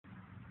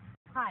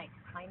Hi,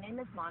 my name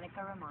is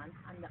Monica Ramon.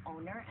 I'm the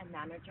owner and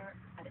manager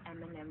at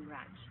M&M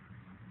Ranch.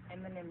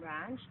 M&M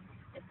Ranch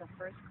is a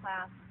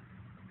first-class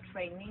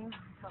training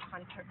for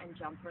hunter and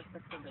jumper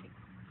facility.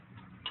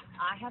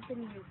 I have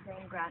been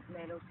using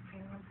Grandmeadows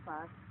Premium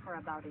Plus for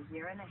about a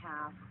year and a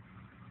half,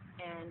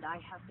 and I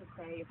have to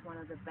say it's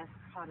one of the best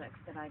products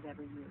that I've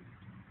ever used.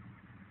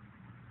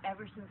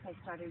 Ever since I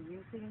started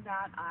using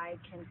that, I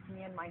can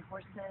see in my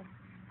horses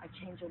a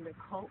change in their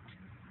coat,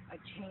 a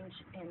change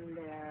in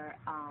their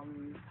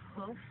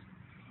hoof,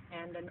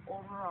 and an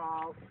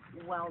overall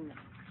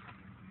wellness.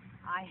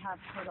 I have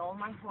put all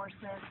my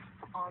horses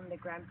on the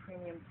Grand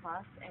Premium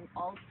Plus, and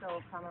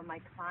also some of my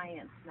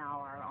clients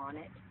now are on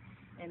it,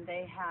 and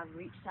they have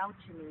reached out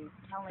to me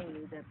telling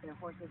me that their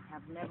horses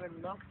have never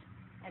looked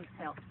and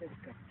felt this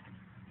good.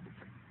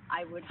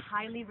 I would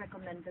highly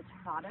recommend this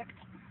product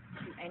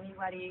to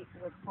anybody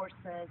with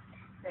horses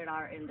that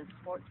are in the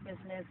sports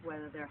business,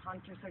 whether they're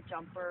hunters or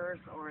jumpers,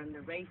 or in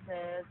the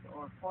races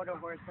or quarter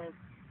horses.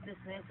 This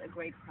is a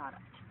great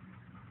product.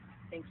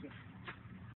 Thank you.